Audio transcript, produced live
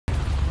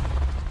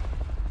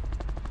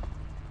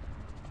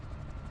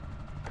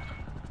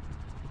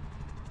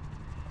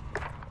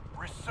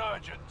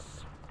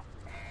resurgence.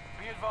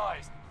 Be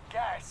advised,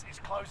 gas is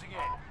closing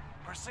in.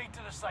 Proceed to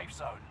the safe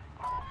zone.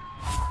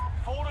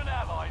 Fallen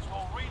allies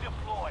will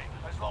redeploy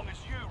as long as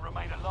you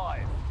remain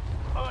alive.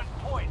 Earn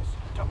points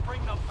to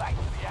bring them back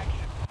to the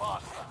action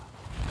faster.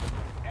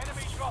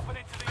 Enemies dropping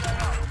into the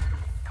AO.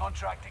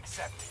 Contract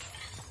accepted.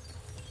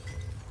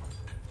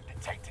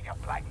 Detecting a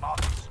black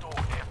market store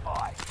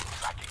nearby.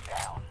 Track it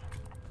down.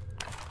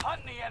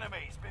 Hunt the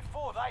enemies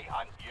before they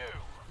hunt you.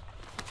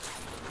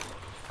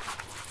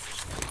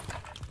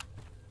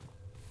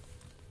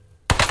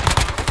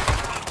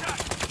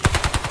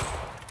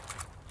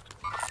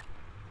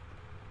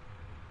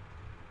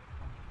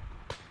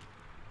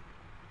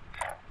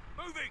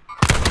 Moving!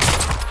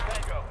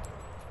 Tango.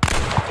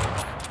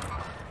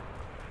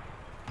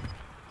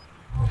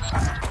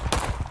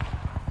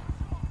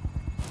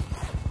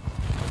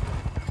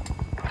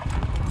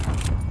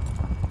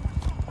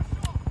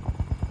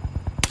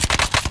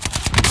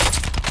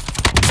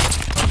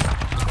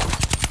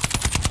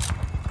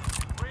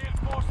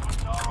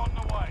 Reinforcements are on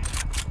the way.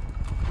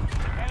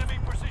 Enemy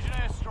precision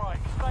airstrike.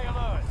 Stay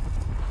alert.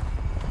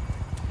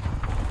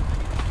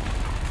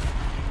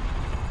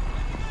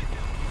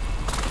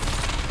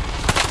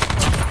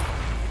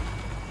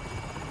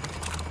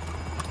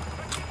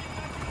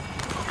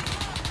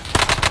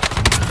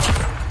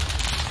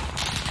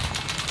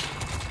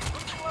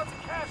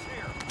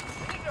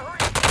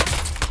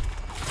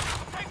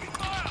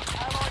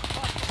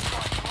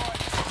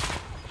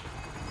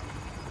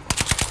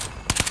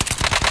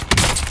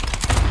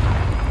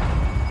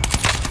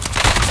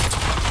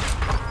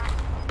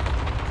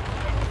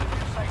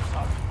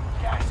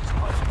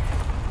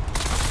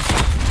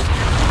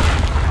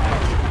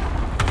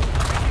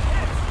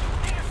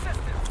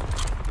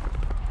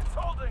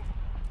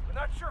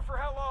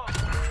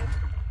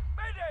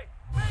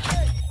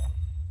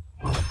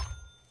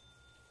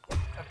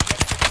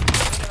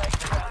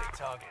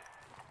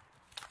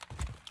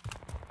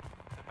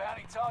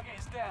 Target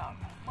is down.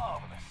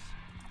 Marvelous.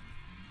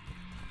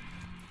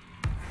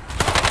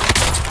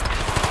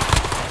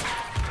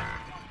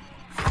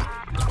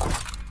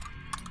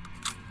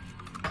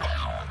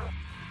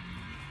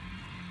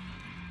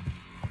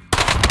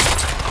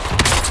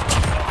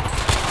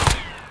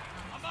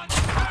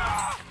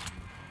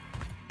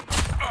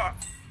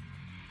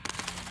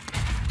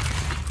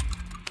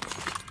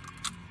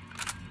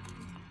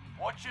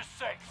 Watch your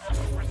six.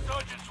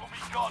 Resurgence will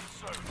be gone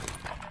soon.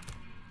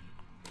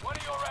 One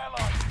of your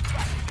allies is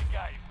back in the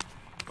game.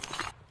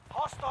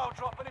 Hostile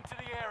dropping into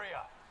the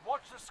area.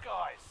 Watch the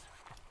skies.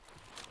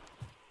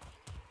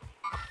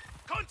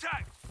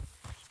 Contact!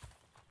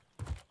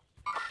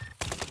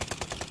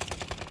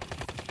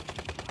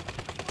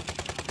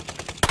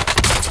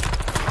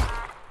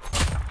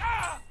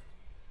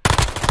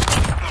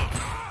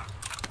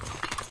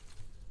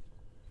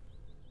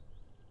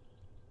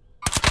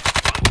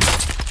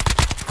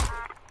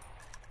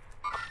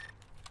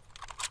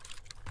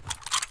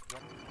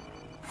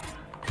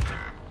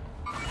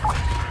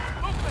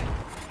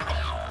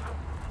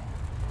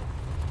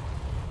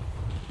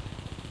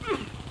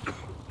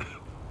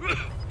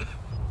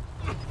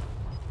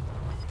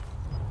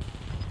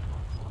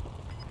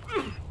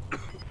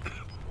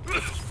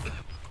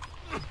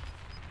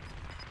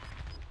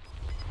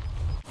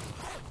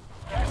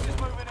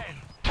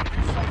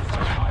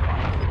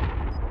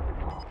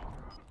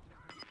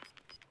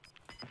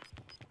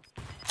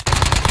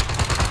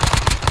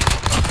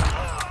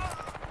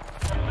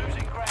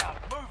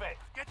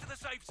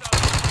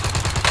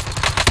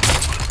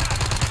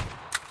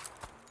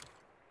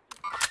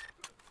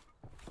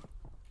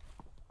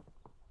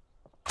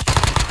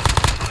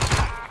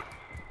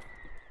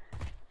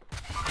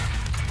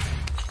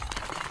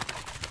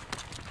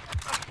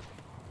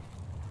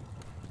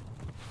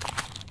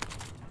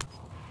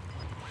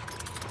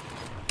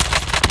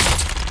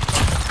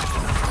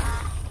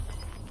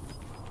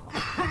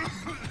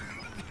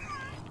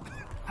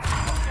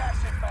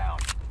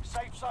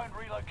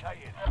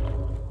 Relocated.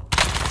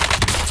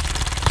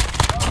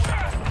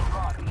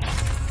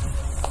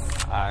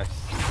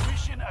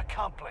 Mission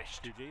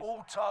accomplished.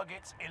 All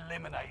targets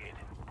eliminated.